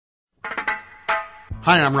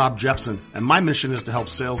Hi, I'm Rob Jepson, and my mission is to help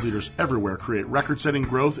sales leaders everywhere create record-setting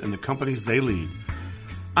growth in the companies they lead.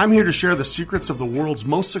 I'm here to share the secrets of the world's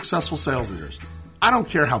most successful sales leaders. I don't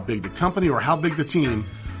care how big the company or how big the team,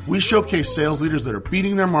 we showcase sales leaders that are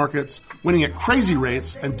beating their markets, winning at crazy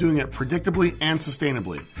rates, and doing it predictably and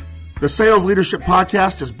sustainably. The Sales Leadership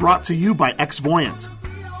Podcast is brought to you by Xvoyant,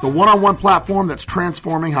 the one-on-one platform that's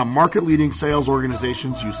transforming how market-leading sales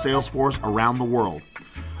organizations use Salesforce around the world.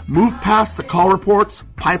 Move past the call reports,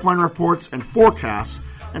 pipeline reports, and forecasts,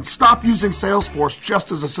 and stop using Salesforce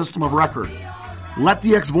just as a system of record. Let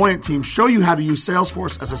the Xvoyant team show you how to use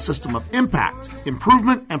Salesforce as a system of impact,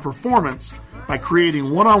 improvement, and performance by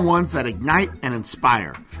creating one-on-ones that ignite and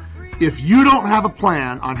inspire. If you don't have a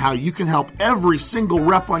plan on how you can help every single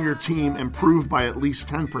rep on your team improve by at least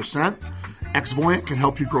 10%, Xvoyant can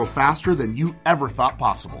help you grow faster than you ever thought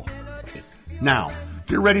possible. Now,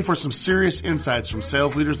 get ready for some serious insights from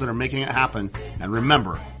sales leaders that are making it happen. And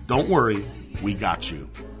remember, don't worry, we got you.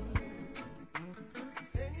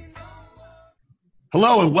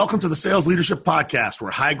 Hello, and welcome to the Sales Leadership Podcast,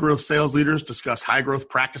 where high-growth sales leaders discuss high-growth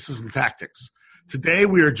practices and tactics. Today,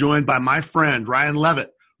 we are joined by my friend, Ryan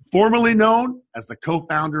Levitt, formerly known as the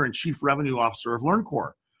co-founder and chief revenue officer of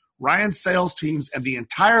LearnCore. Ryan's sales teams and the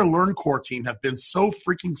entire LearnCore team have been so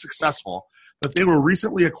freaking successful that they were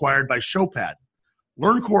recently acquired by Showpad.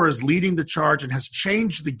 LearnCore is leading the charge and has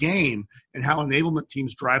changed the game in how enablement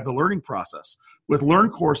teams drive the learning process. With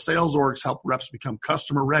LearnCore, sales orgs help reps become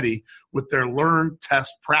customer ready with their learn,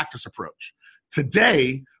 test, practice approach.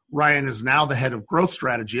 Today, Ryan is now the head of growth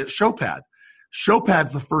strategy at Showpad.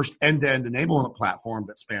 Showpad's the first end-to-end enablement platform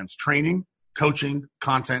that spans training, coaching,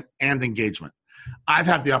 content, and engagement. I've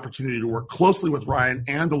had the opportunity to work closely with Ryan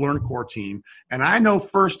and the LearnCore team, and I know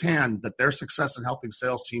firsthand that their success in helping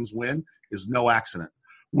sales teams win is no accident.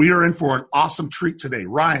 We are in for an awesome treat today.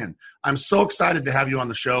 Ryan, I'm so excited to have you on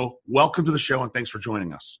the show. Welcome to the show, and thanks for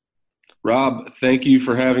joining us. Rob, thank you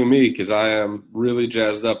for having me because I am really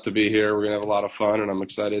jazzed up to be here. We're going to have a lot of fun, and I'm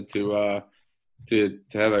excited to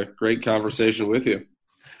have a great conversation with you.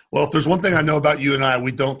 Well, if there's one thing I know about you and I,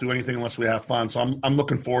 we don't do anything unless we have fun. So I'm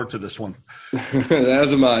looking forward to this one.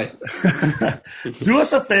 As am I. Do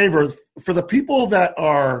us a favor. For the people that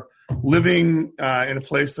are living in a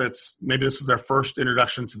place that's maybe this is their first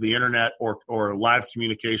introduction to the internet or live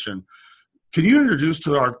communication, can you introduce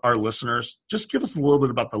to our listeners, just give us a little bit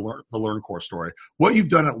about the LearnCore story. What you've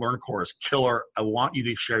done at LearnCore is killer. I want you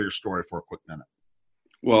to share your story for a quick minute.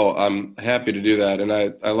 Well, I'm happy to do that, and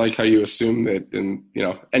I like how you assume that, and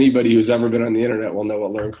anybody who's ever been on the internet will know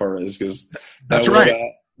what LearnCore is because that's right.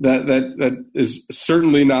 That is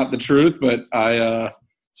certainly not the truth, but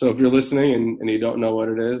so if you're listening and you don't know what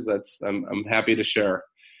it is, I'm happy to share.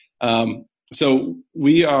 So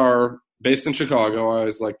we are based in Chicago. I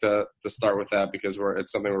always like to start with that because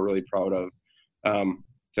it's something we're really proud of.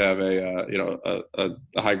 To have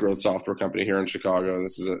a high growth software company here in Chicago.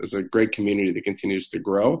 This is a great community that continues to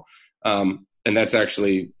grow. And that's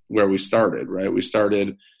actually where we started, right? We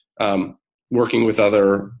started working with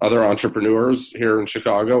other entrepreneurs here in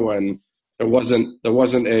Chicago, and there wasn't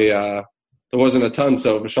a ton.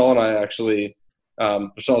 So Vishal and I actually,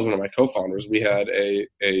 Vishal is one of my co-founders. We had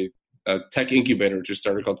a tech incubator which we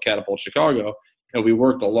started called Catapult Chicago, and we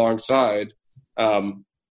worked alongside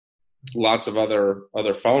lots of other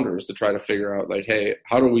founders to try to figure out like, hey,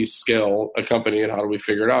 how do we scale a company and how do we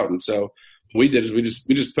figure it out? And so what we did is we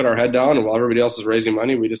just put our head down, and while everybody else is raising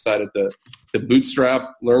money, we decided to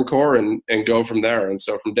bootstrap LearnCore and go from there. And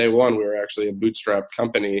so from day one, we were actually a bootstrap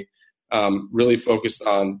company, really focused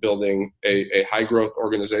on building a high growth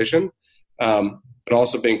organization, but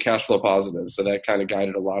also being cash flow positive. So that kind of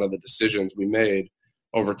guided a lot of the decisions we made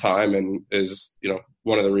over time, and is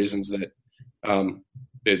one of the reasons that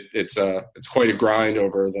it's quite a grind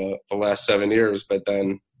over the last 7 years, but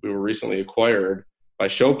then we were recently acquired by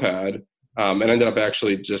Showpad, and ended up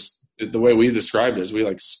actually just the way we described it is we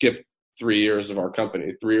skipped 3 years of our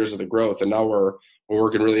company, 3 years of the growth. And now we're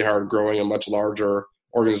working really hard growing a much larger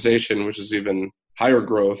organization, which is even higher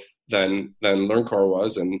growth than LearnCore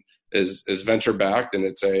was, and is venture backed. And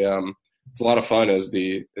it's a lot of fun as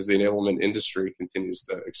the enablement industry continues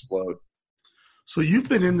to explode. So you've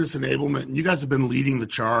been in this enablement, and you guys have been leading the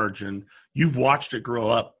charge, and you've watched it grow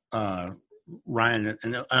up, Ryan.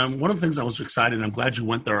 And one of the things I was excited, and I'm glad you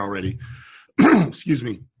went there already, excuse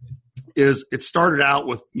me, is it started out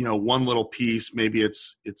with one little piece. Maybe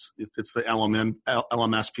it's the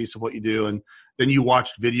LMS piece of what you do, and then you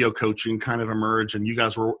watched video coaching kind of emerge, and you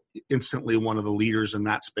guys were instantly one of the leaders in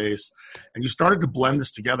that space, and you started to blend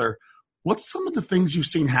this together. What's some of the things you've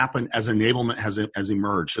seen happen as enablement has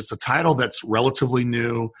emerged? It's a title that's relatively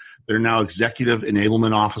new. They're now executive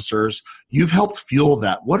enablement officers. You've helped fuel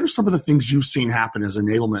that. What are some of the things you've seen happen as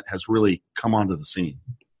enablement has really come onto the scene?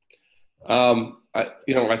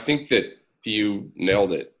 I think that you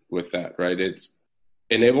nailed it with that, right?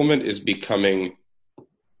 Enablement is becoming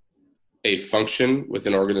a function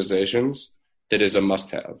within organizations that is a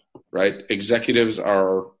must-have, right? Executives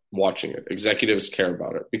are watching it. Executives care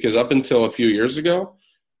about it because up until a few years ago,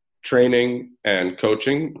 training and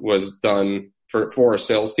coaching was done for a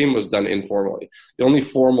sales team was done informally. The only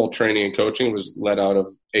formal training and coaching was led out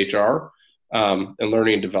of HR and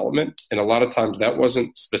learning and development. And a lot of times that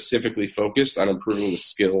wasn't specifically focused on improving the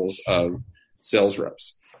skills of sales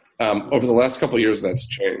reps. Over the last couple of years, that's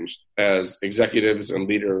changed as executives and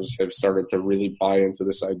leaders have started to really buy into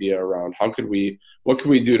this idea around what can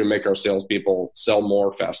we do to make our salespeople sell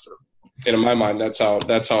more faster. And in my mind, that's how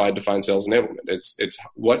I define sales enablement. It's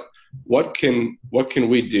what can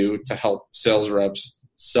we do to help sales reps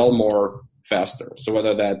sell more faster? So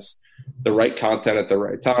whether that's the right content at the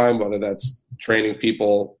right time, whether that's training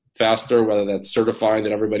people faster, whether that's certifying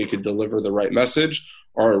that everybody could deliver the right message,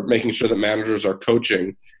 or making sure that managers are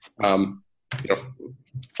coaching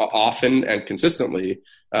often and consistently.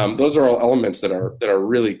 Those are all elements that are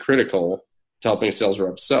really critical to helping sales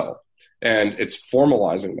reps sell. And it's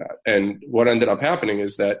formalizing that. And what ended up happening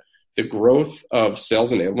is that the growth of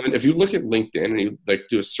sales enablement, if you look at LinkedIn and you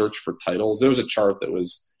do a search for titles, there was a chart that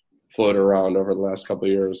was floated around over the last couple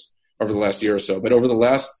of years, over the last year or so. But over the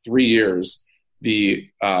last 3 years, the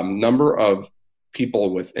number of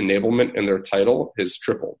people with enablement in their title has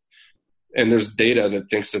tripled. And there's data that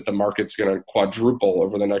thinks that the market's going to quadruple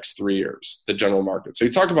over the next 3 years, the general market. So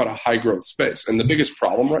you talk about a high growth space. And the biggest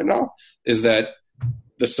problem right now is that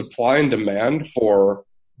the supply and demand for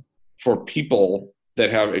people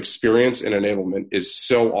that have experience in enablement is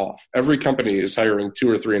so off. Every company is hiring 2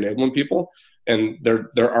 or 3 enablement people, and there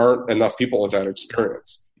aren't enough people with that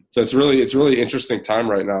experience. So it's really interesting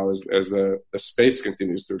time right now as the space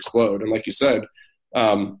continues to explode. And like you said,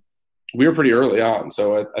 we were pretty early on.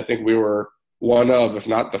 So I think we were one of, if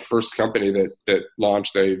not the first company that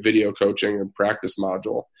launched a video coaching and practice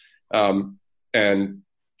module. And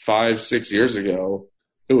 5-6 years ago,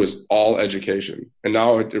 it was all education. And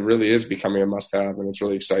now it really is becoming a must-have, and it's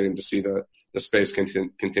really exciting to see the space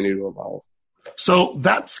continue to evolve. So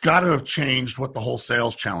that's got to have changed what the whole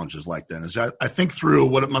sales challenge is like then. As I think through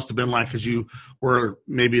what it must have been like because you were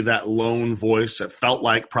maybe that lone voice. It felt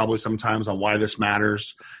like probably sometimes on why this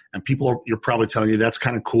matters. And you're probably telling you that's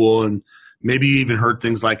kind of cool. And maybe you even heard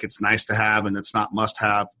things like it's nice to have and it's not must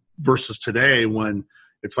have versus today when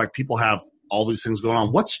it's like people have all these things going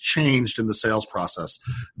on. What's changed in the sales process?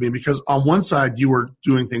 I mean, because on one side you were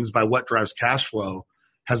doing things by what drives cash flow.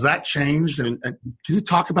 Has that changed? And can you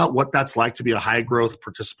talk about what that's like to be a high growth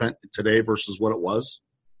participant today versus what it was?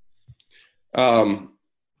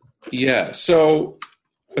 Yeah. So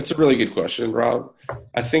that's a really good question, Rob.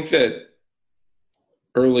 I think that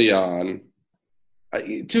early on,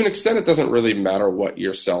 to an extent, it doesn't really matter what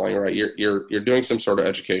you're selling, right? You're doing some sort of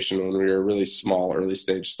education when you're a really small early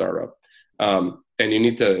stage startup. And you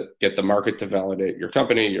need to get the market to validate your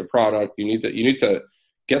company, your product. You need to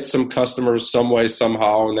get some customers some way,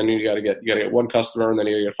 somehow, and then you got to get one customer, and then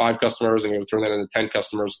you get 5 customers, and you turn that into 10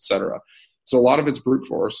 customers, et cetera. So a lot of it's brute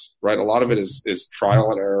force, right? A lot of it is trial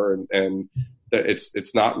and error, and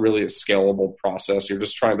it's not really a scalable process. You're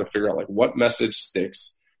just trying to figure out like what message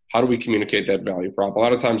sticks. How do we communicate that value prop? A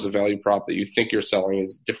lot of times the value prop that you think you're selling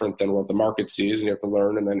is different than what the market sees, and you have to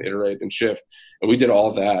learn and then iterate and shift. And we did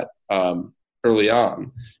all that early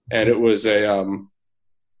on, and it was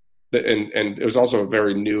and it was also a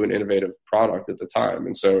very new and innovative product at the time.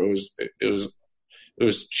 And so it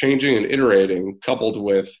was changing and iterating, coupled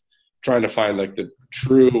with trying to find like the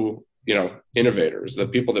true, innovators, the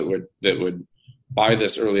people that would buy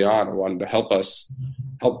this early on and wanted to help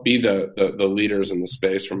be the leaders in the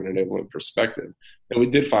space from an enablement perspective. And we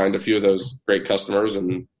did find a few of those great customers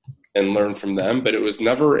and learn from them, but it was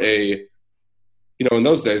never in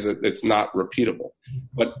those days, it's not repeatable.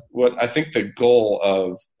 But what I think the goal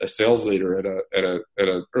of a sales leader at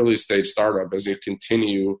a early stage startup, as you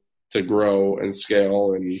continue to grow and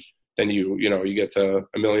scale, and then you get to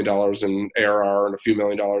 $1 million in ARR and a few $1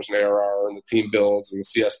 million in ARR, and the team builds and the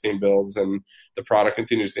CS team builds, and the product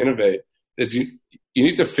continues to innovate, is you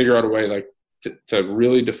need to figure out a way like to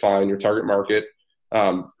really define your target market,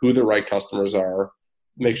 who the right customers are.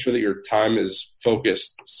 Make sure that your time is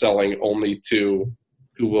focused selling only to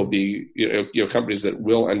who will be, companies that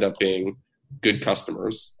will end up being good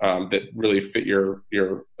customers that really fit your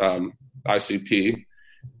ICP,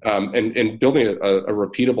 and building a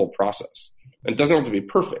repeatable process. And it doesn't have to be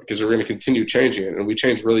perfect because we're going to continue changing it, and we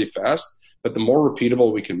change really fast. But the more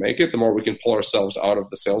repeatable we can make it, the more we can pull ourselves out of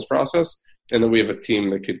the sales process, and then we have a team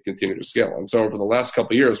that could continue to scale. And so over the last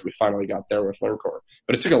couple of years, we finally got there with LearnCore.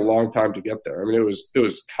 But it took a long time to get there. I mean, it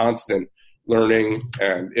was constant learning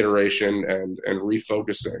and iteration and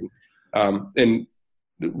refocusing. And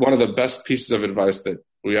one of the best pieces of advice that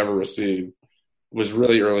we ever received was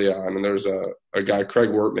really early on. And there's a guy, Craig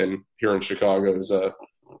Wertman, here in Chicago.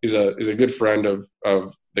 He's a good friend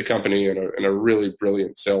of the company and a really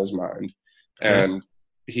brilliant sales mind. Okay. And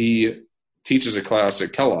he teaches a class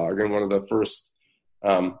at Kellogg, and one of the first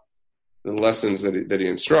the lessons that he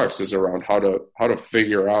instructs is around how to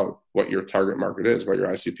figure out what your target market is, what your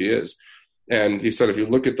ICP is. And he said, if you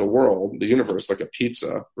look at the world, the universe, like a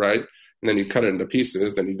pizza, right? And then you cut it into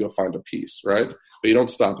pieces, then you go find a piece, right? But you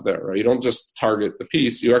don't stop there, right? You don't just target the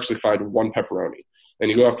piece. You actually find one pepperoni,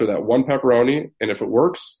 and you go after that one pepperoni. And if it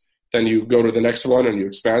works, then you go to the next one and you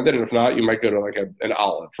expand it. And if not, you might go to like an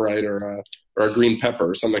olive, right? Or a green pepper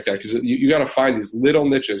or something like that. Because you got to find these little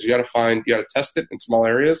niches. You got to test it in small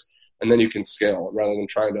areas, and then you can scale rather than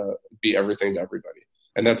trying to be everything to everybody.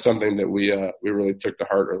 And that's something that we really took to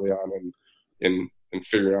heart early on in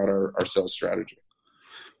figuring out our sales strategy.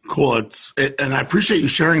 Cool. And I appreciate you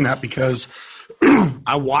sharing that, because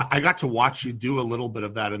I got to watch you do a little bit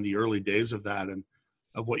of that in the early days of that and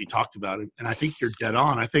of what you talked about. And I think you're dead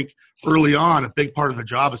on. I think early on, a big part of the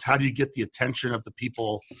job is how do you get the attention of the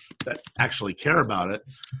people that actually care about it.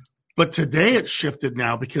 But today it's shifted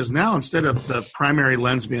now, because now instead of the primary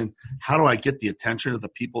lens being, how do I get the attention of the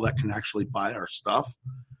people that can actually buy our stuff?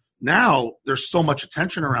 Now there's so much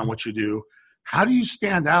attention around what you do. How do you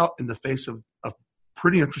stand out in the face of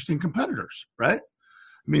pretty interesting competitors, right?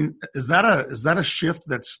 I mean, is that a shift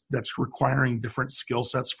that's requiring different skill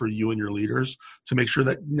sets for you and your leaders to make sure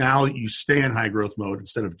that now you stay in high growth mode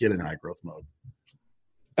instead of get in high growth mode?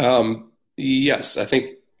 Yes, I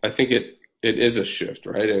think it is a shift,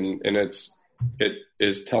 right? And it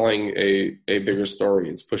is telling a bigger story.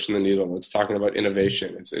 It's pushing the needle. It's talking about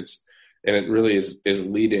innovation. And it really is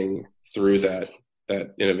leading through that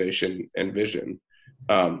innovation and vision,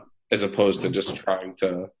 as opposed to just trying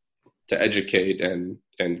to educate and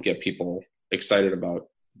get people excited about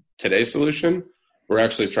today's solution. We're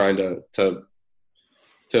actually trying to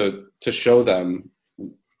show them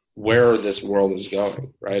where this world is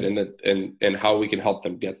going, right? And how we can help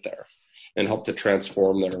them get there and help to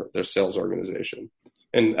transform their sales organization.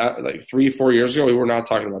 And like 3-4 years ago, we were not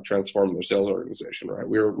talking about transforming their sales organization, right?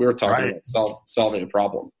 We were talking about solving a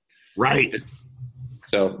problem. Right.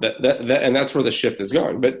 So and that's where the shift is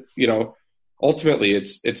going. But, ultimately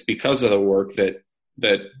it's because of the work that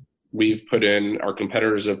we've put in, our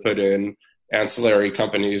competitors have put in, ancillary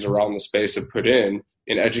companies around the space have put in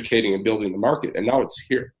educating and building the market. And now it's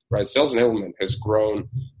here, right? Sales enablement has grown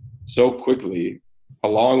so quickly,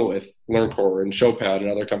 along with LearnCore and Showpad and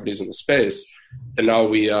other companies in the space, that now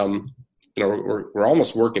we're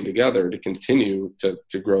almost working together to continue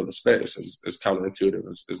to grow the space, as counterintuitive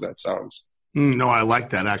as that sounds. No, I like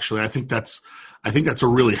that, actually. I think that's a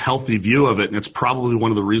really healthy view of it, and it's probably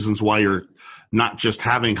one of the reasons why you're not just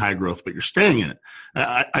having high growth, but you're staying in it.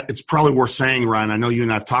 It's probably worth saying, Ryan, I know you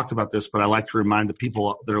and I have talked about this, but I like to remind the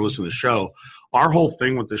people that are listening to the show, our whole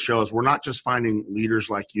thing with the show is we're not just finding leaders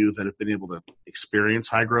like you that have been able to experience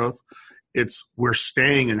high growth. We're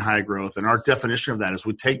staying in high growth, and our definition of that is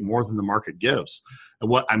we take more than the market gives. And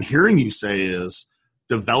what I'm hearing you say is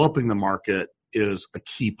developing the market is a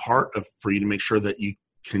key part for you to make sure that you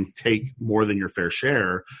can take more than your fair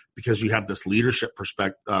share, because you have this leadership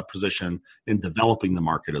position in developing the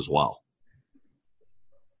market as well.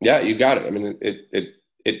 Yeah, you got it. I mean,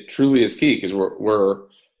 it truly is key, because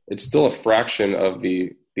it's still a fraction of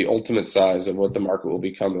the ultimate size of what the market will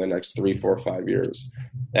become in the next 3, 4, 5 years,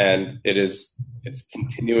 and it's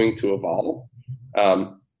continuing to evolve.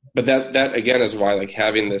 But that again is why, like,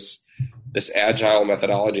 having this agile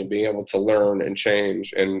methodology and being able to learn and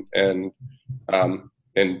change and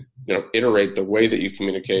iterate the way that you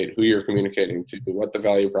communicate, who you're communicating to, what the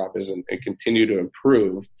value prop is, and continue to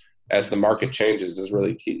improve as the market changes is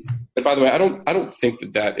really key. And by the way, I don't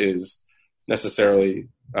think that is necessarily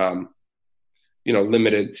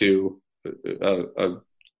limited to a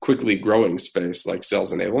quickly growing space like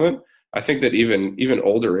sales enablement. I think that even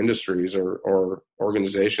older industries or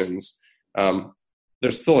organizations,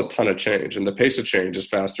 there's still a ton of change, and the pace of change is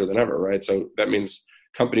faster than ever, right? So that means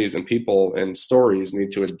companies and people and stories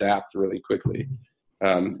need to adapt really quickly,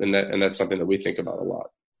 and that's something that we think about a lot.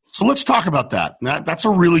 So let's talk about that. That's a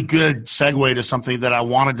really good segue to something that I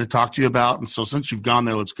wanted to talk to you about. And so since you've gone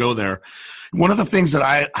there, let's go there. One of the things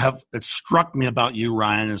that it struck me about you,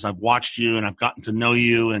 Ryan, is I've watched you and I've gotten to know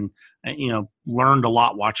you and learned a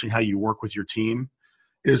lot watching how you work with your team.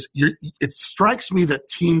 It strikes me that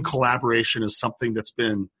team collaboration is something that's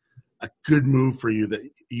been a good move for you, that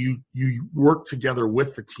you work together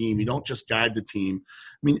with the team. You don't just guide the team.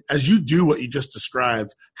 I mean, as you do what you just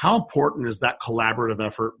described, how important is that collaborative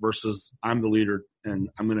effort versus I'm the leader and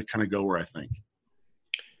I'm going to kind of go where I think?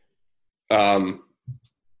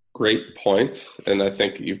 Great point. And I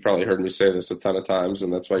think you've probably heard me say this a ton of times,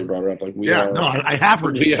 and that's why you brought it up. Like I have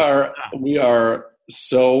heard you say we are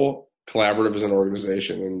so collaborative as an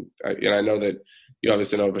organization. And I know that you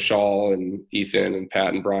obviously know Vishal and Ethan and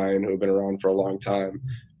Pat and Brian, who have been around for a long time,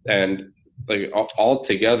 and like all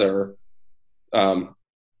together,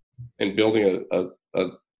 in building a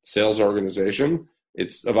sales organization,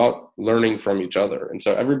 it's about learning from each other. And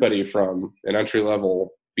so everybody from an entry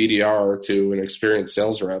level BDR to an experienced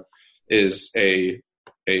sales rep is a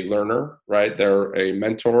learner, right? They're a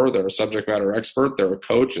mentor, they're a subject matter expert, they're a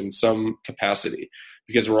coach in some capacity,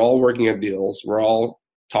 because we're all working on deals. We're all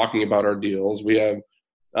talking about our deals. We have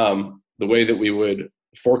the way that we would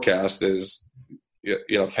forecast is,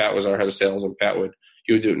 Pat was our head of sales, and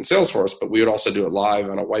he would do it in Salesforce, but we would also do it live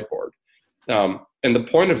on a whiteboard. And the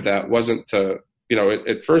point of that wasn't to,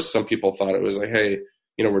 at first some people thought it was like, hey,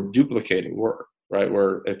 we're duplicating work, right?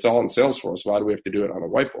 It's all in Salesforce. Why do we have to do it on a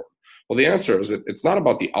whiteboard? Well, the answer is that it's not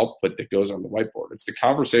about the output that goes on the whiteboard. It's the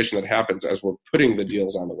conversation that happens as we're putting the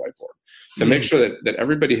deals on the whiteboard to make sure that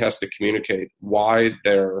everybody has to communicate why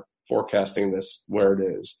they're forecasting this where it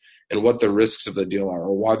is and what the risks of the deal are,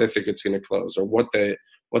 or why they think it's going to close, or what the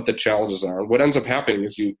challenges are. And what ends up happening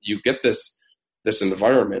is you get this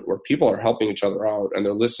environment where people are helping each other out, and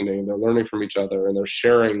they're listening, they're learning from each other, and they're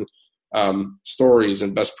sharing stories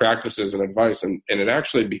and best practices and advice. And it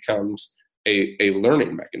actually becomes a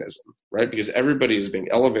learning mechanism, right? Because everybody is being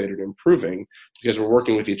elevated and improving because we're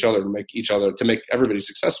working with each other to make everybody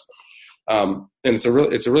successful. And it's a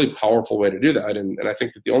really powerful way to do that. And I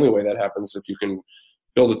think that the only way that happens is if you can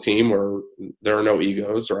build a team where there are no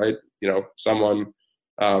egos, right?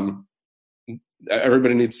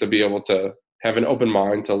 Everybody needs to be able to have an open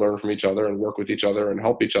mind to learn from each other and work with each other and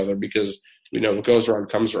help each other, because we know what goes around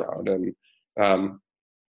comes around. And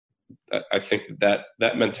I think that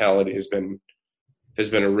mentality has been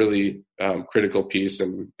a really critical piece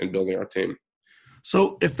in building our team.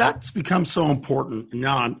 So if that's become so important,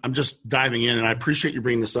 now I'm just diving in, and I appreciate you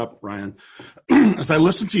bringing this up, Ryan. As I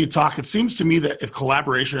listen to you talk, it seems to me that if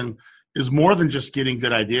collaboration is more than just getting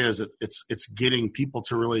good ideas, it's getting people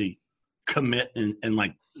to really commit and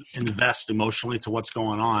like invest emotionally to what's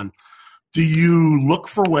going on. Do you look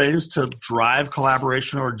for ways to drive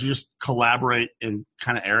collaboration, or do you just collaborate in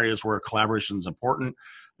kind of areas where collaboration is important?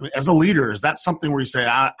 I mean, as a leader, is that something where you say,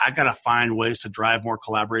 I got to find ways to drive more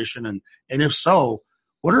collaboration? And if so,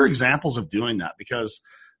 what are examples of doing that? Because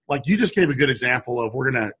like you just gave a good example of, we're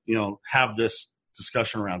going to, have this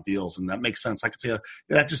discussion around deals, and that makes sense. I could say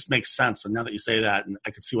that just makes sense. And now that you say that, and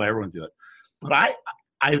I could see why everyone would do it. But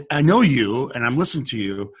I know you, and I'm listening to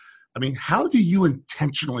you. I mean, how do you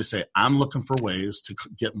intentionally say, I'm looking for ways to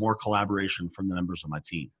get more collaboration from the members of my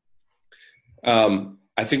team?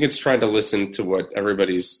 I think it's trying to listen to what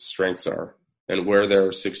everybody's strengths are and where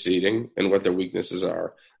they're succeeding and what their weaknesses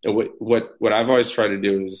are. And what I've always tried to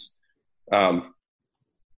do is, and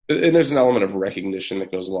there's an element of recognition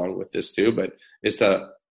that goes along with this too, but is to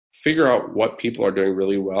figure out what people are doing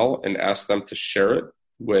really well and ask them to share it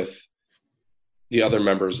with the other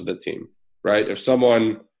members of the team, right? If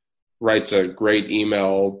someone writes a great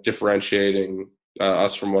email differentiating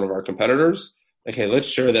us from one of our competitors, okay, let's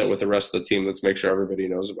share that with the rest of the team. Let's make sure everybody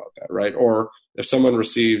knows about that, right? Or if someone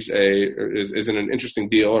receives is in an interesting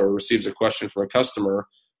deal or receives a question from a customer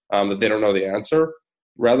that they don't know the answer,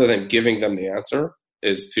 rather than giving them the answer,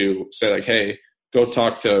 is to say like, hey, go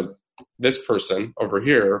talk to this person over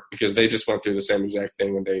here because they just went through the same exact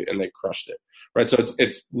thing and they crushed it, right? So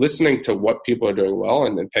it's listening to what people are doing well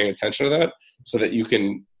and then paying attention to that, so that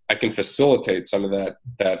I can facilitate some of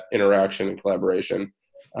that interaction and collaboration.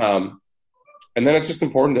 And then it's just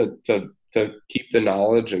important to keep the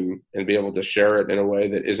knowledge and be able to share it in a way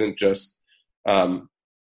that isn't just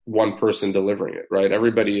one person delivering it, right?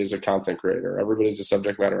 Everybody is a content creator. Everybody's a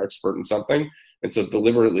subject matter expert in something. And so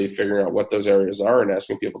deliberately figuring out what those areas are and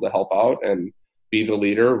asking people to help out and be the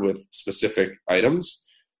leader with specific items.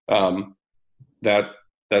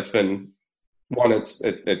 That's been one,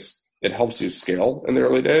 it helps you scale in the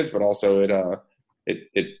early days, but also it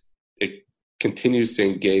continues to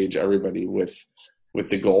engage everybody with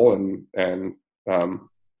the goal and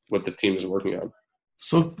what the team is working on.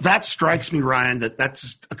 So that strikes me, Ryan,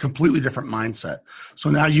 that's a completely different mindset. So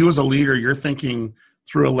now you as a leader, you're thinking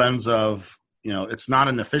through a lens of, it's not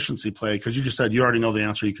an efficiency play because you just said you already know the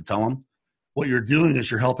answer. You could tell them. What you're doing is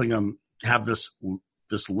you're helping them have this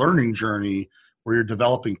learning journey where you're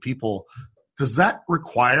developing people. Does that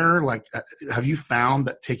require, have you found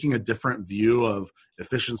that taking a different view of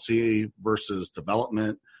efficiency versus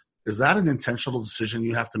development, is that an intentional decision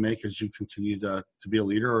you have to make as you continue to be a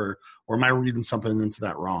leader, or am I reading something into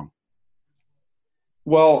that wrong?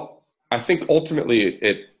 Well, I think ultimately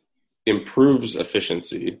it improves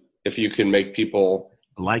efficiency if you can make people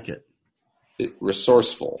like it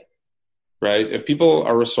resourceful, right? If people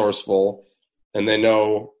are resourceful and they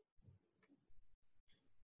know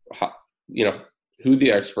how, who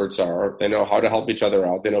the experts are, they know how to help each other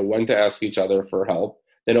out, they know when to ask each other for help,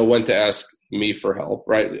 they know when to ask me for help,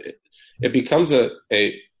 right? It becomes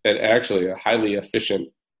actually a highly efficient,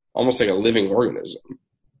 almost like a living organism,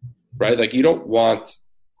 right? Like you don't want,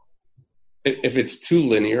 if it's too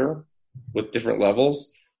linear with different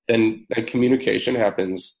levels, then communication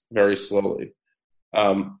happens very slowly.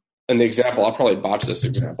 And the example, I'll probably botch this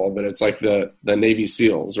example, but it's like the Navy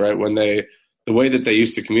SEALs, right? When the way that they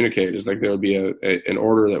used to communicate is like there would be an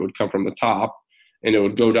order that would come from the top, and it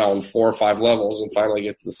would go down 4 or 5 levels and finally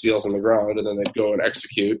get to the SEALs on the ground, and then they'd go and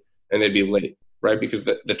execute, and they'd be late, right? Because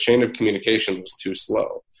the chain of communication was too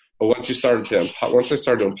slow. But once they started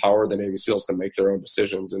to empower the Navy SEALs to make their own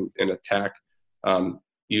decisions and attack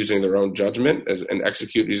using their own judgment and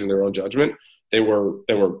execute using their own judgment, they were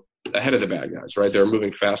ahead of the bad guys, right? They were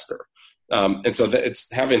moving faster. And so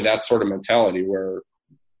it's having that sort of mentality where,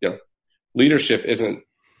 leadership isn't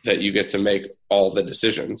that you get to make all the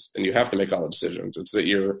decisions and you have to make all the decisions. It's that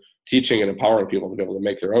you're teaching and empowering people to be able to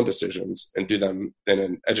make their own decisions and do them in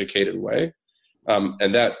an educated way.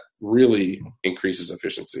 And that really increases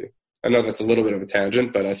efficiency. I know that's a little bit of a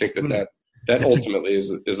tangent, but I think that ultimately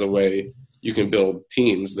is the way you can build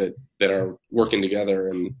teams that are working together,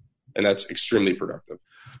 and that's extremely productive.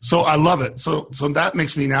 So I love it. So that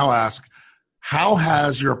makes me now ask, how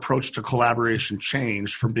has your approach to collaboration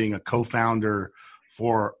changed from being a co-founder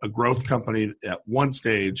for a growth company at one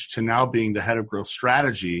stage to now being the head of growth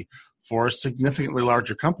strategy for a significantly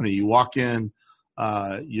larger company? You walk in,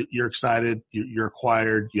 you're excited, you're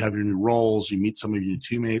acquired, you have your new roles, you meet some of your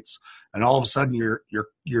teammates, and all of a sudden you're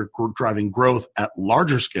driving growth at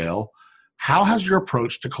larger scale. How has your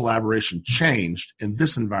approach to collaboration changed in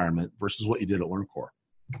this environment versus what you did at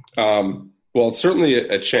LearnCore? Well, it's certainly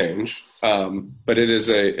a change, but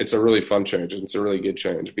it's a really fun change, and it's a really good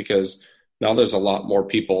change because now there's a lot more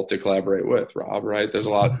people to collaborate with, Rob, right? There's a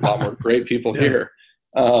lot more great people here.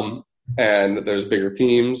 And there's bigger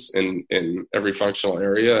teams in every functional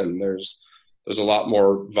area, and there's a lot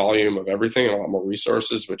more volume of everything and a lot more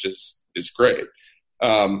resources, which is great.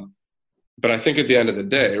 But I think at the end of the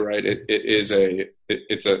day, right,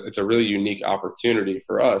 it's a really unique opportunity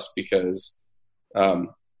for us because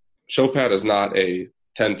Showpad is not a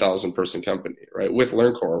 10,000 person company, right? With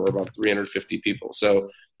LearnCore, we're about 350 people. So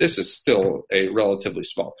this is still a relatively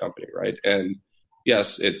small company, right? And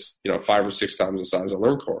yes, it's 5 or 6 times the size of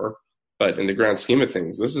LearnCore, but in the grand scheme of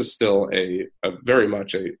things, this is still a very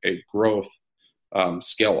much a growth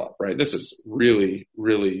scale up, right? This is really,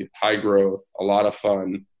 really high growth, a lot of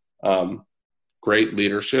fun, great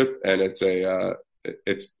leadership, and it's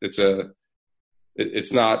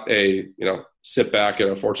not a sit back at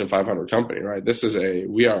a Fortune 500 company, right? This is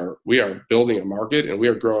we are building a market, and we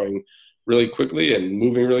are growing really quickly and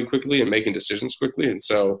moving really quickly and making decisions quickly. And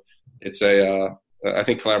so it's I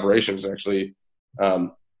think collaboration is actually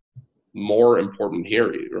more important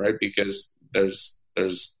here, right? Because there's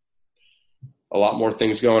a lot more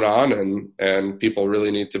things going on, and people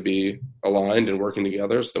really need to be aligned and working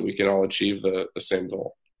together so that we can all achieve the same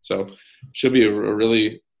goal. So it should be a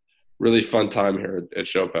really, really fun time here at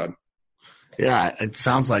Showpad. Yeah, it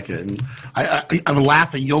sounds like it. And I'm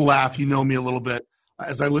laughing. You'll laugh. You know me a little bit.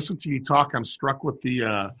 As I listen to you talk, I'm struck with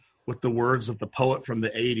the words of the poet from the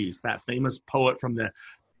 '80s, that famous poet from the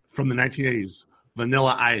 1980s,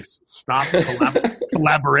 Vanilla Ice. Stop,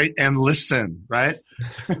 collaborate, and listen. Right?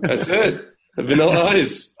 That's it. Vanilla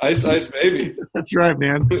Ice, ice, baby. That's right,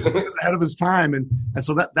 man. He was ahead of his time, and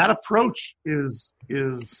so that approach is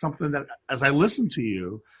something that, as I listen to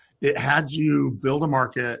you, it had you build a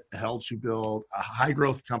market, it helped you build a high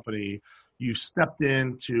growth company. You stepped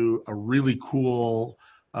into a really cool,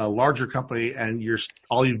 larger company, and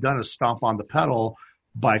all you've done is stomp on the pedal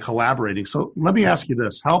by collaborating. So let me ask you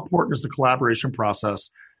this: how important is the collaboration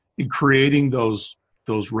process in creating those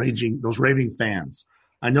raving fans?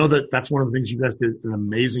 I know that that's one of the things you guys did an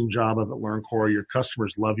amazing job of at LearnCore. Your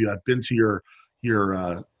customers love you. I've been to your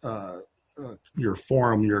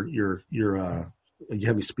forum, you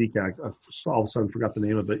had me speak. I all of a sudden forgot the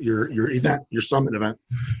name of it. Your event, your summit event,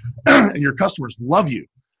 and your customers love you.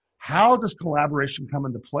 How does collaboration come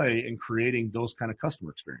into play in creating those kind of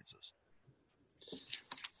customer experiences?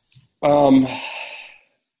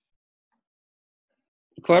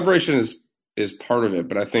 Collaboration is part of it,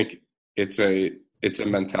 but I think it's a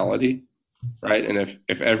mentality, right? And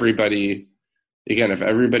if everybody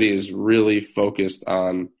is really focused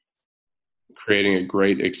on creating a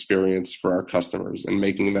great experience for our customers and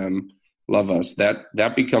making them love us,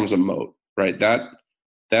 that becomes a moat, right?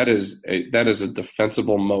 That is a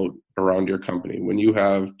defensible moat around your company. When you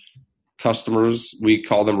have customers, we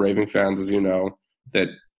call them raving fans, as you know, that,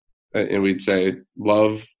 and we'd say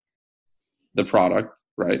love the product,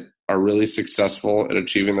 right? Are really successful at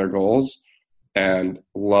achieving their goals and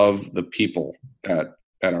love the people at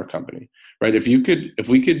our company, right? If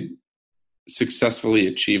we could successfully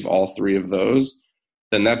achieve all three of those,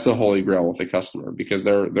 then that's the holy grail with the customer, because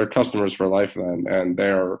they're customers for life then, and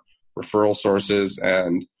they're referral sources.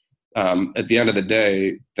 And at the end of the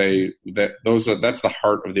day, that's the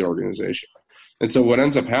heart of the organization. And so what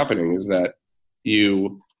ends up happening is that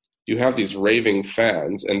you have these raving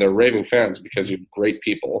fans, and they're raving fans because you have great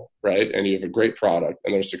people, right? And you have a great product,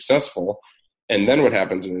 and they're successful. And then what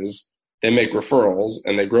happens is they make referrals,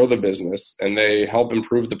 and they grow the business, and they help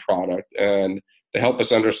improve the product, and they help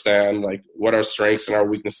us understand like what our strengths and our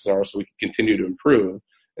weaknesses are, so we can continue to improve.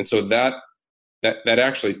 And so that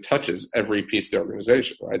actually touches every piece of the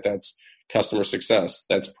organization, right? That's customer success,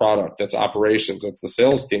 that's product, that's operations, that's the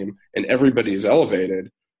sales team, and everybody is elevated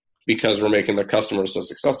because we're making the customers so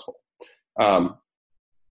successful.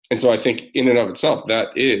 And so I think in and of itself, that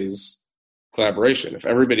is collaboration. If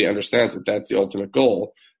everybody understands that that's the ultimate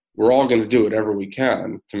goal, we're all going to do whatever we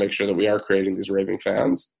can to make sure that we are creating these raving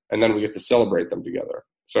fans, and then we get to celebrate them together.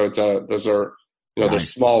 So those are, Nice. They're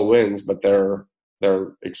small wins, but they're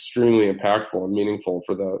extremely impactful and meaningful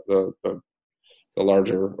for the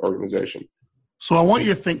larger organization. So I want you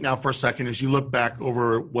to think now for a second as you look back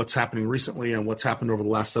over what's happening recently and what's happened over the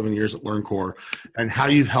last 7 years at LearnCore, and how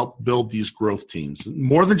you've helped build these growth teams.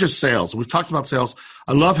 More than just sales. We've talked about sales.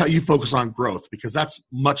 I love how you focus on growth, because that's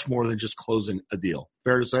much more than just closing a deal.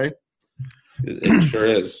 Fair to say? It sure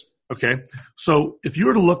is. Okay. So if you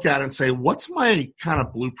were to look at it and say, what's my kind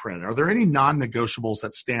of blueprint? Are there any non-negotiables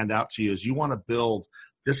that stand out to you as you want to build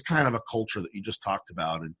this kind of a culture that you just talked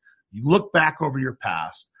about? And you look back over your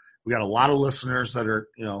past. We got a lot of listeners that are,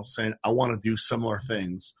 saying, I want to do similar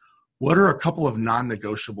things. What are a couple of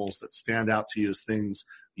non-negotiables that stand out to you as things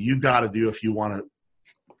you got to do if you want to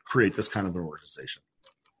create this kind of an organization?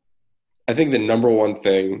 I think the number one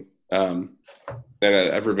thing, and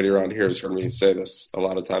everybody around here has heard me say this a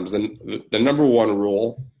lot of times, the number one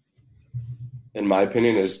rule, in my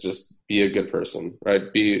opinion, is just be a good person, right?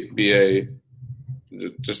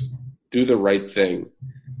 Just do the right thing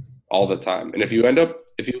all the time. And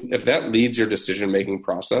if that leads your decision-making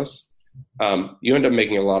process, you end up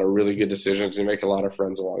making a lot of really good decisions. You make a lot of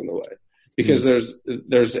friends along the way, because there's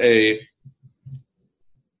a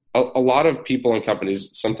lot of people and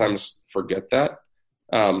companies sometimes forget that.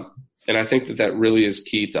 And I think that really is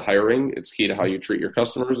key to hiring. It's key to how you treat your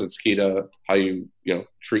customers. It's key to how you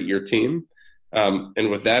treat your team. And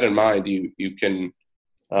with that in mind, you can,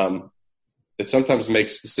 it sometimes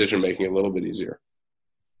makes decision-making a little bit easier.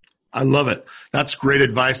 I love it. That's great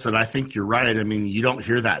advice, that I think you're right. I mean, you don't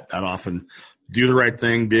hear that often. Do the right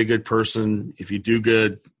thing, be a good person. If you do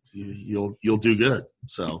good, you'll do good.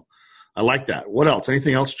 So I like that. What else?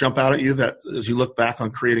 Anything else jump out at you that as you look back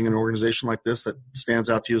on creating an organization like this that stands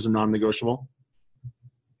out to you as a non-negotiable?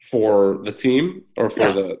 For the team or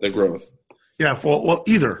for the growth? Yeah,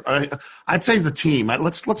 either. I'd say the team.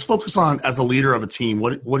 Let's focus on, as a leader of a team,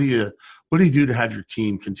 what do you do to have your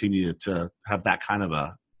team continue to have that kind of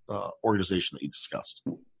a organization that you discussed?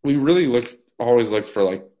 We really always looked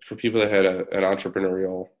for people that had an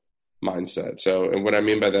entrepreneurial mindset. So, and what I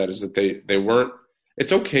mean by that is that they weren't.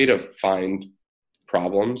 It's okay to find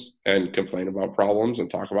problems and complain about problems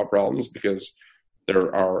and talk about problems, because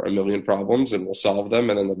there are a million problems and we'll solve them,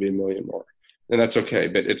 and then there'll be a million more, and that's okay.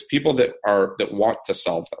 But it's people that want to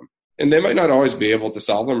solve them, and they might not always be able to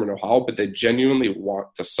solve them or know how, but they genuinely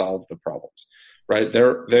want to solve the problems. Right?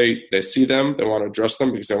 They see them, they want to address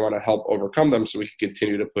them because they want to help overcome them, so we can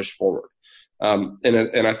continue to push forward.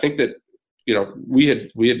 And I think that we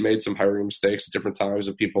had made some hiring mistakes at different times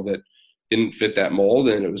of people that didn't fit that mold,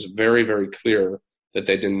 and it was very, very clear that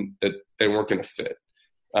they weren't going to fit.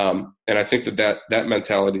 And I think that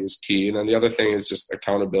mentality is key. And then the other thing is just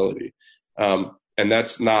accountability. And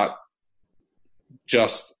that's not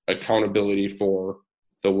just accountability for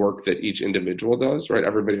the work that each individual does, right?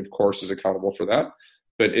 Everybody, of course, is accountable for that,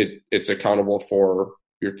 but it's accountable for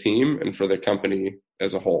your team and for the company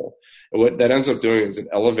as a whole. And what that ends up doing is it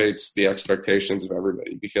elevates the expectations of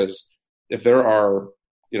everybody, because if there are,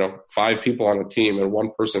 5 people on a team and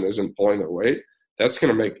one person isn't pulling their weight, that's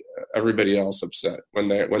going to make everybody else upset when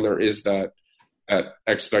there is that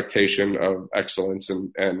expectation of excellence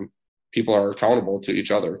and people are accountable to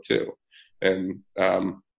each other too. And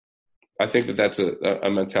I think that's a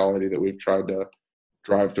mentality that we've tried to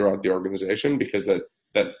drive throughout the organization, because that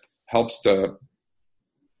helps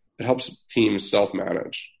teams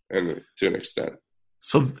self-manage and to an extent.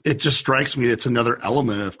 So it just strikes me it's another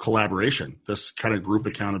element of collaboration. This kind of group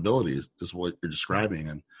accountability is what you're describing.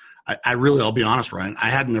 And I'll be honest, Ryan, I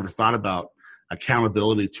had never thought about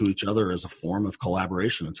accountability to each other as a form of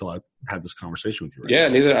collaboration until I had this conversation with you. Right yeah,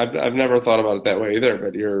 now. Neither. I've never thought about it that way either,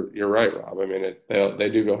 but you're right, Rob. I mean, they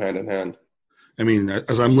do go hand in hand. I mean,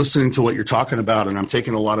 as I'm listening to what you're talking about, and I'm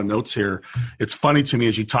taking a lot of notes here, it's funny to me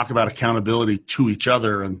as you talk about accountability to each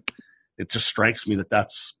other, and it just strikes me that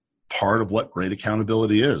that's part of what great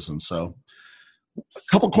accountability is. And so a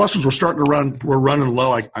couple questions. We're running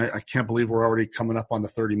low. I can't believe we're already coming up on the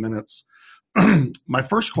 30 minutes. My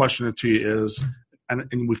first question to you is, and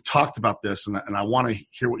we've talked about this, and I want to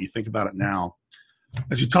hear what you think about it now.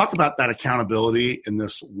 As you talk about that accountability in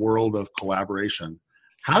this world of collaboration,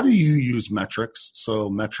 how do you use metrics? So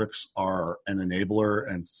metrics are an enabler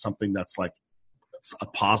and something that's like a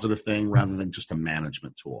positive thing rather than just a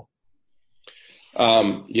management tool.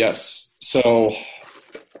 Yes. So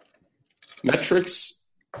metrics,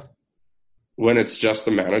 when it's just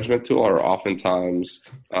a management tool, are oftentimes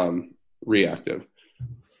reactive.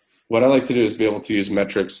 What I like to do is be able to use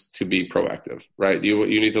metrics to be proactive, right? You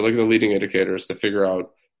need to look at the leading indicators to figure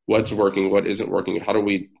out what's working, what isn't working, how do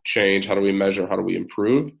we change, how do we measure, how do we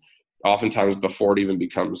improve, oftentimes before it even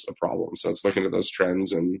becomes a problem. So it's looking at those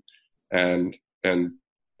trends and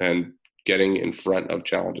getting in front of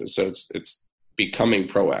challenges. So it's becoming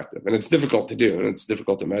proactive, and it's difficult to do and it's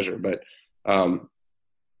difficult to measure, but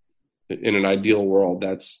in an ideal world,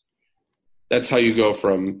 that's how you go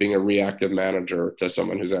from being a reactive manager to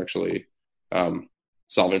someone who's actually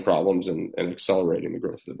solving problems and accelerating the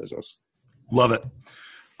growth of the business. Love it.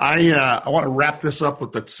 I want to wrap this up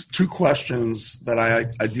with the 2 questions that I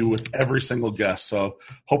do with every single guest. So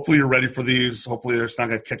hopefully you're ready for these. Hopefully it's not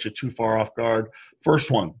going to catch you too far off guard. First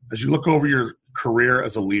one, as you look over your career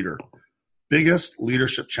as a leader, biggest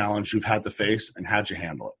leadership challenge you've had to face, and how'd you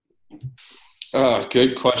handle it?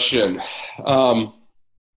 Good question.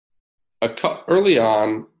 Early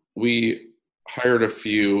on, we hired a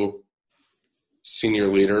few senior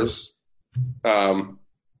leaders,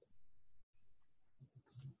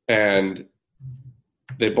 and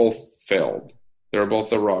they both failed. They were both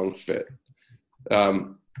the wrong fit.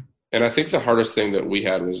 And I think the hardest thing that we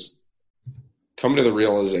had was come to the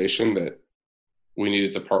realization that we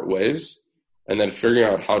needed to part ways, and then figuring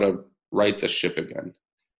out how to right the ship again,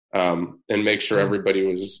 and make sure everybody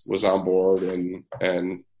was on board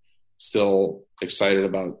and still excited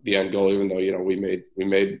about the end goal, even though, we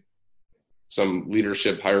made some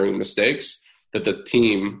leadership hiring mistakes, that the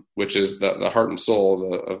team, which is the heart and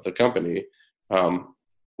soul of the company,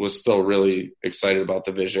 was still really excited about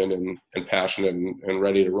the vision and passionate and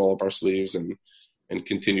ready to roll up our sleeves and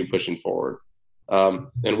continue pushing forward.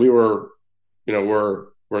 And we were,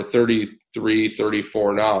 we're 33,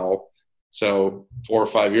 34 now. So 4 or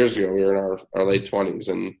 5 years ago, we were in our late 20s,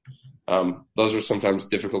 and those are sometimes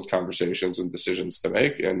difficult conversations and decisions to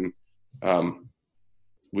make. And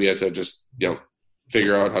we had to just,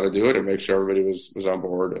 figure out how to do it and make sure everybody was on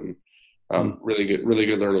board, and really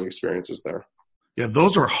good learning experiences there. Yeah,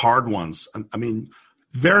 those are hard ones. I mean,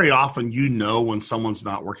 very often when someone's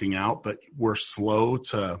not working out, but we're slow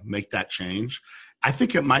to make that change. I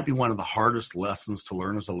think it might be one of the hardest lessons to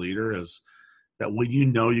learn as a leader is that when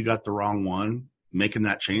you got the wrong one, making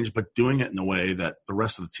that change, but doing it in a way that the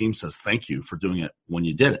rest of the team says thank you for doing it when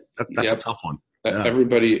you did it. That's a tough one. Yeah.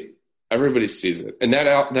 Everybody sees it. And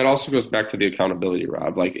that also goes back to the accountability,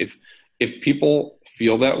 Rob. Like if people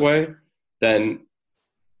feel that way, then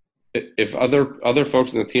if other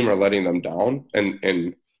folks in the team are letting them down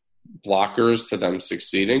and blockers to them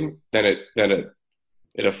succeeding, then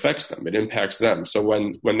it affects them. It impacts them. So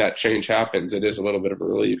when that change happens, it is a little bit of a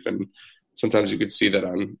relief. And sometimes you could see that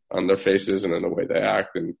on their faces and in the way they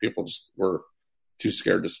act, and people just were too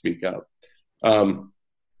scared to speak up.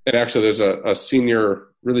 And actually, there's a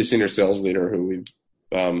really senior sales leader who we've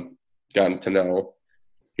gotten to know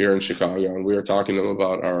here in Chicago, and we were talking to him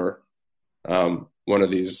about our one of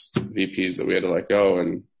these VPs that we had to let go,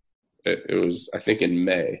 and it was, I think, in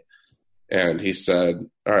May. And he said,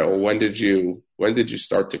 all right, well, when did you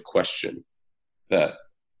start to question that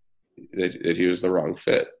he was the wrong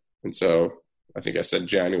fit? And so I think I said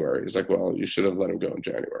January. He's like, well, you should have let him go in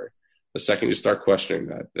January. The second you start questioning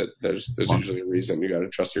that there's usually a reason. You got to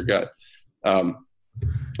trust your gut. And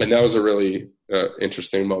that was a really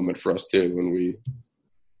interesting moment for us too, when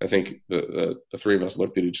I think the three of us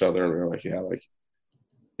looked at each other and we were like, yeah, like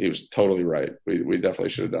he was totally right. We definitely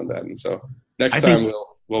should have done that. And so next time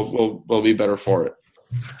we'll be better for it.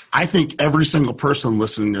 I think every single person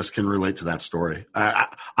listening to this can relate to that story.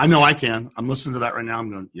 I know I can. I'm listening to that right now. I'm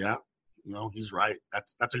going, yeah, he's right.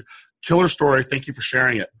 That's a killer story. Thank you for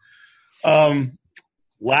sharing it.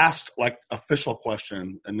 Last, official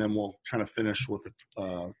question, and then we'll kind of finish with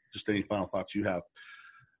just any final thoughts you have.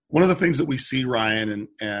 One of the things that we see, Ryan,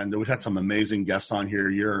 and we've had some amazing guests on here.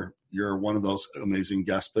 You're one of those amazing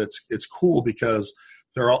guests, but it's cool because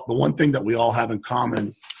the one thing that we all have in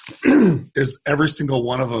common is every single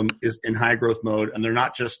one of them is in high growth mode, and they're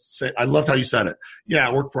not just say. I loved how you said it. Yeah,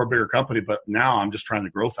 I work for a bigger company, but now I'm just trying to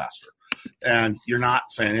grow faster. And you're not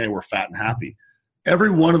saying, hey, we're fat and happy.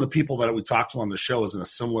 Every one of the people that we talk to on the show is in a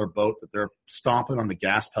similar boat, that they're stomping on the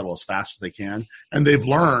gas pedal as fast as they can, and they've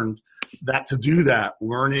learned that to do that,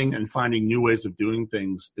 learning and finding new ways of doing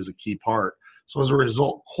things is a key part. So as a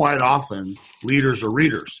result, quite often, leaders are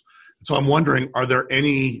readers. So I'm wondering, are there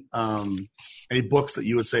any books that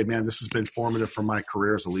you would say, man, this has been formative for my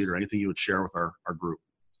career as a leader? Anything you would share with our group?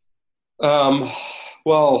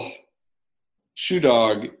 Well, Shoe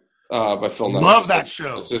Dog by Phil Knight. Love that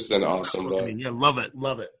show. It's just an awesome book. Yeah, love it.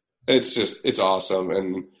 It's awesome.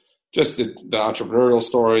 And just the entrepreneurial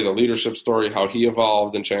story, the leadership story, how he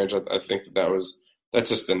evolved and changed. I think that's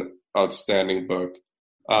just an outstanding book.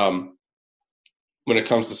 When it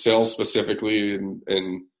comes to sales specifically, and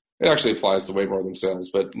it actually applies to way more than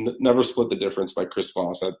sales, but Never Split the Difference by Chris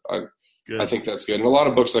Voss. I think that's good. And a lot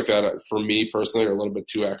of books like that, for me personally, are a little bit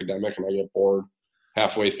too academic, and I get bored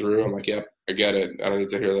halfway through. I'm like, yep, I get it. I don't need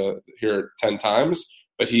to hear it 10 times.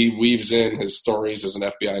 But he weaves in his stories as an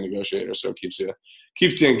FBI negotiator, so it keeps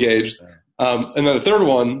you engaged. And then the third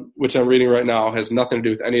one, which I'm reading right now, has nothing to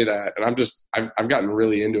do with any of that. And I've gotten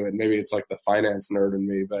really into it. Maybe it's like the finance nerd in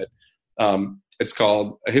me, but it's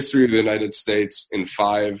called A History of the United States in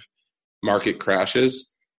 5 Market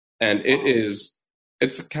Crashes. And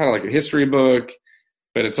it's kind of like a history book,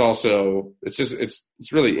 but it's also,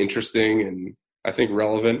 it's really interesting and I think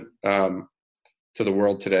relevant to the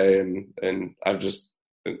world today. And I've just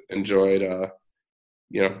enjoyed,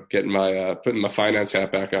 getting putting my finance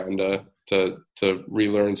hat back on to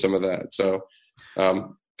relearn some of that. So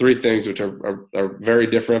 3 things which are very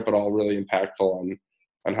different, but all really impactful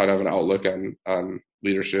on how to have an outlook on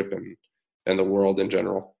leadership and the world in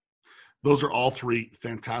general. Those are all 3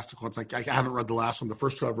 fantastic ones. I haven't read the last one. The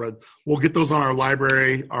first 2 I've read. We'll get those on our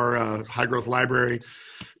library, our high growth library.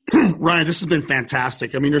 Ryan, this has been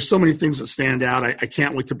fantastic. I mean, there's so many things that stand out. I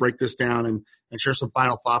can't wait to break this down and share some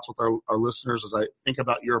final thoughts with our listeners as I think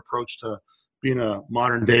about your approach to being a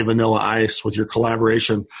modern day Vanilla Ice with your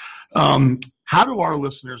collaboration. How do our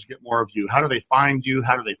listeners get more of you? How do they find you?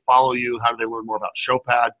 How do they follow you? How do they learn more about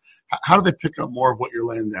Showpad? How do they pick up more of what you're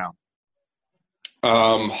laying down?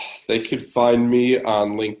 They could find me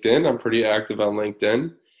on LinkedIn. I'm pretty active on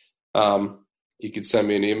LinkedIn. You could send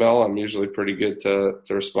me an email. I'm usually pretty good to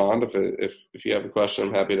respond. If you have a question,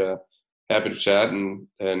 I'm happy to chat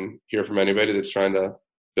and hear from anybody that's trying to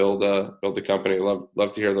build a company.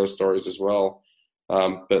 Love to hear those stories as well.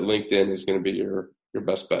 But LinkedIn is going to be your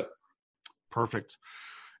best bet. Perfect.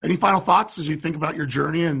 Any final thoughts as you think about your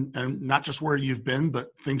journey and not just where you've been, but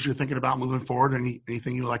things you're thinking about moving forward?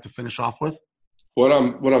 Anything you'd like to finish off with? What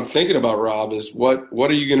I'm thinking about, Rob, is what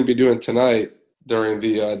are you going to be doing tonight during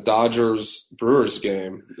the Dodgers-Brewers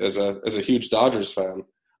game as a huge Dodgers fan?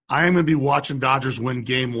 I am going to be watching Dodgers win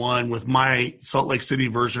Game 1 with my Salt Lake City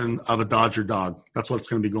version of a Dodger dog. That's what's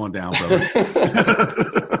going to be going down, brother.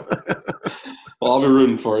 Well, I'll be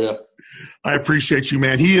rooting for you. I appreciate you,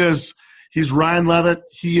 man. He's Ryan Levitt.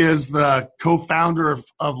 He is the co-founder of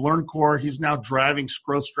LearnCore. He's now driving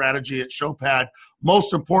growth strategy at Showpad.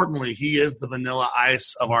 Most importantly, he is the Vanilla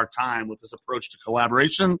Ice of our time with his approach to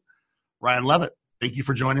collaboration. Ryan Levitt, thank you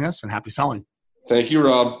for joining us and happy selling. Thank you,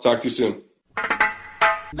 Rob. Talk to you soon.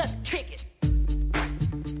 Let's kick it.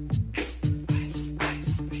 Ice,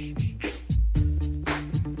 ice, baby.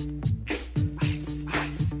 Ice,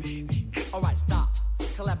 ice, baby. All right, stop.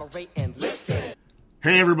 Collaborate and listen.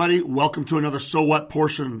 Hey, everybody. Welcome to another So What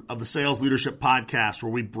portion of the Sales Leadership Podcast,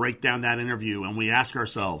 where we break down that interview and we ask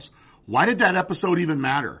ourselves, why did that episode even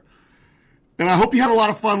matter? And I hope you had a lot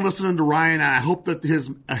of fun listening to Ryan, and I hope that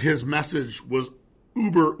his message was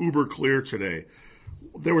uber clear today.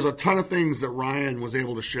 There was a ton of things that Ryan was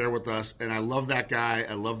able to share with us, and I love that guy.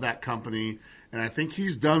 I love that company, and I think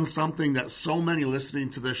he's done something that so many listening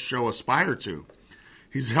to this show aspire to.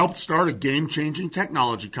 He's helped start a game-changing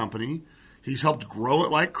technology company. He's helped grow it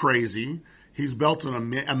like crazy. He's built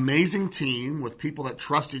an amazing team with people that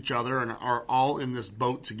trust each other and are all in this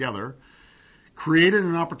boat together. Created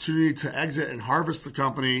an opportunity to exit and harvest the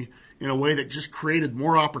company in a way that just created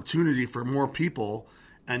more opportunity for more people.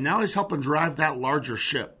 And now he's helping drive that larger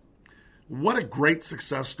ship. What a great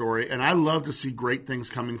success story. And I love to see great things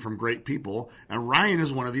coming from great people. And Ryan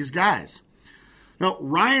is one of these guys. Now,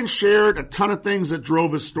 Ryan shared a ton of things that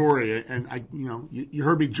drove his story, and you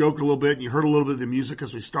heard me joke a little bit, and you heard a little bit of the music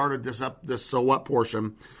as we started this So What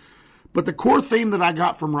portion. But the core theme that I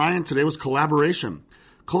got from Ryan today was collaboration.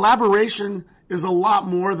 Collaboration is a lot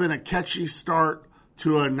more than a catchy start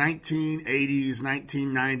to a 1980s,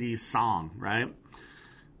 1990s song, right?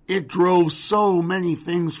 It drove so many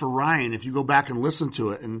things for Ryan if you go back and listen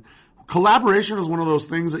to it. And collaboration is one of those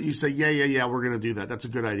things that you say, yeah, we're going to do that. That's a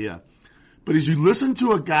good idea. But as you listen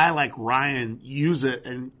to a guy like Ryan use it,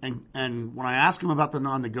 and when I ask him about the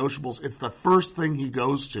non-negotiables, it's the first thing he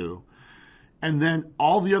goes to. And then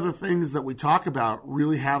all the other things that we talk about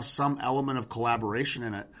really have some element of collaboration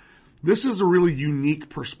in it. This is a really unique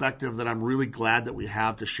perspective that I'm really glad that we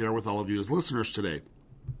have to share with all of you as listeners today.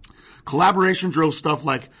 Collaboration drove stuff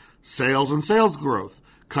like sales and sales growth,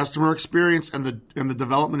 customer experience, and the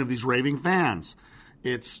development of these raving fans.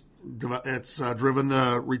 It's driven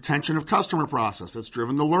the retention of customer process. It's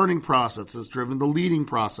driven the learning process. It's driven the leading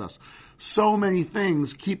process. So many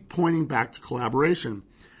things keep pointing back to collaboration.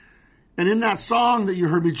 And in that song that you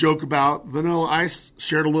heard me joke about, Vanilla Ice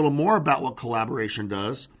shared a little more about what collaboration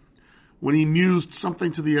does when he mused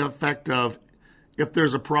something to the effect of, if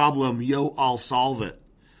there's a problem, yo, I'll solve it.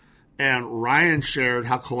 And Ryan shared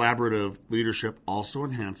how collaborative leadership also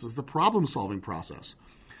enhances the problem-solving process.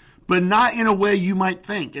 But not in a way you might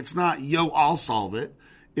think. It's not, yo, I'll solve it.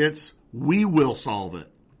 It's, we will solve it.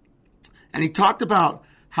 And he talked about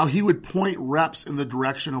how he would point reps in the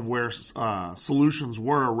direction of where solutions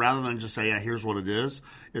were, rather than just say, yeah, here's what it is.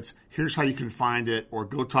 It's, here's how you can find it, or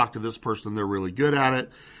go talk to this person. They're really good at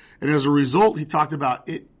it. And as a result, he talked about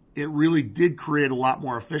it really did create a lot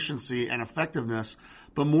more efficiency and effectiveness.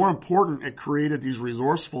 But more important, it created these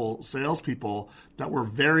resourceful salespeople that were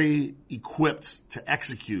very equipped to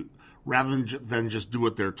execute rather than just do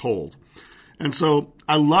what they're told. And so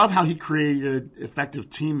I love how he created effective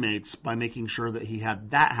teammates by making sure that he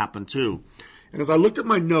had that happen too. And as I looked at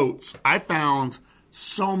my notes, I found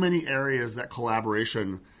so many areas that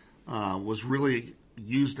collaboration was really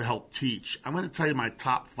used to help teach. I'm going to tell you my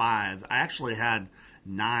top 5. I actually had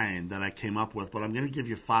 9 that I came up with, but I'm going to give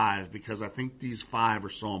you 5 because I think these 5 are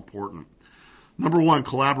so important. Number 1,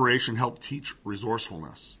 collaboration helped teach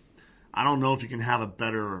resourcefulness. I don't know if you can have a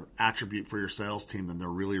better attribute for your sales team than they're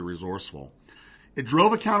really resourceful. It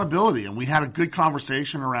drove accountability, and we had a good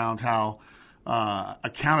conversation around how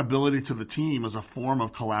accountability to the team is a form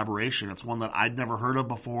of collaboration. It's one that I'd never heard of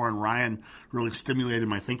before, and Ryan really stimulated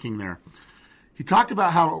my thinking there. He talked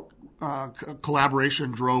about how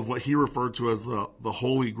collaboration drove what he referred to as the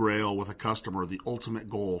holy grail with a customer, the ultimate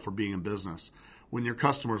goal for being in business. When your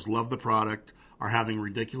customers love the product, are having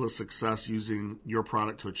ridiculous success using your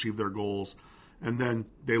product to achieve their goals, and then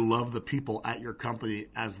they love the people at your company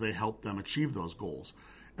as they help them achieve those goals.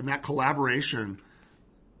 And that collaboration,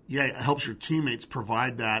 it helps your teammates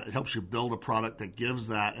provide that. It helps you build a product that gives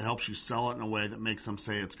that. It helps you sell it in a way that makes them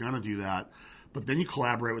say it's going to do that. But then you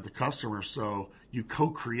collaborate with the customers, so you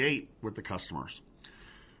co-create with the customers.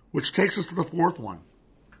 Which takes us to the 4th one.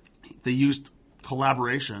 They used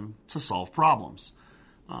collaboration to solve problems.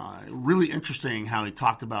 Really interesting how he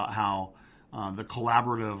talked about how the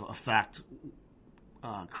collaborative effect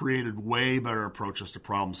created way better approaches to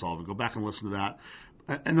problem solving. Go back and listen to that.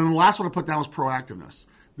 And then the last one I put down was proactiveness.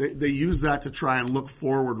 They use that to try and look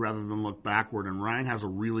forward rather than look backward. And Ryan has a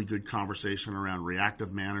really good conversation around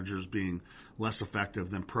reactive managers being less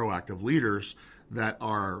effective than proactive leaders that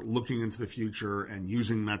are looking into the future and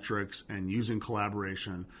using metrics and using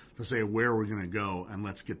collaboration to say, where are we going to go, and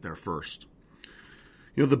let's get there first.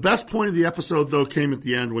 The best point of the episode, though, came at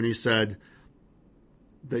the end when he said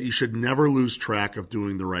that you should never lose track of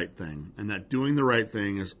doing the right thing, and that doing the right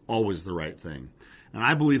thing is always the right thing. And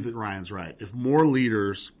I believe that Ryan's right. If more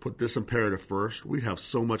leaders put this imperative first, we'd have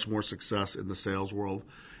so much more success in the sales world.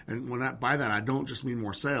 And by that, I don't just mean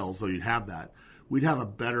more sales, though you'd have that. We'd have a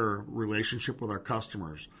better relationship with our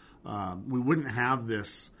customers. We wouldn't have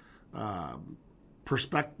this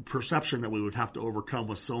perception that we would have to overcome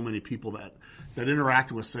with so many people that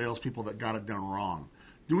interacted with salespeople that got it done wrong.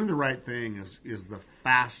 Doing the right thing is the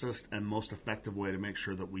fastest and most effective way to make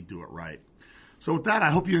sure that we do it right. So with that, I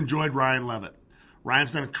hope you enjoyed Ryan Levitt.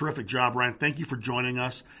 Ryan's done a terrific job. Ryan, thank you for joining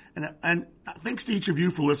us. And thanks to each of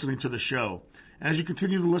you for listening to the show. And as you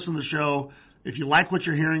continue to listen to the show, if you like what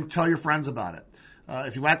you're hearing, tell your friends about it.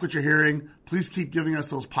 If you like what you're hearing, please keep giving us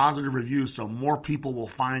those positive reviews so more people will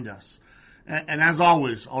find us. And as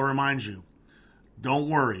always, I'll remind you, don't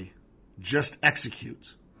worry, just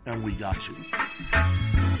execute, and we got you.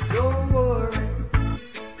 Don't worry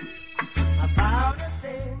about a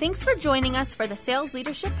thing. Thanks for joining us for the Sales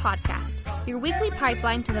Leadership Podcast, your weekly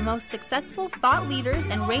pipeline to the most successful thought leaders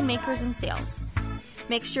and rainmakers in sales.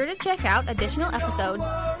 Make sure to check out additional episodes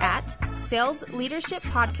at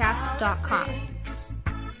salesleadershippodcast.com.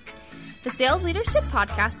 The Sales Leadership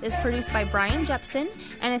Podcast is produced by Brian Jepson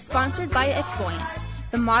and is sponsored by Xvoyant,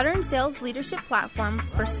 the modern sales leadership platform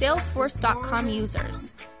for Salesforce.com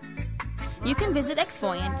users. You can visit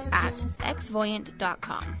Xvoyant at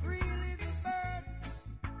xvoyant.com.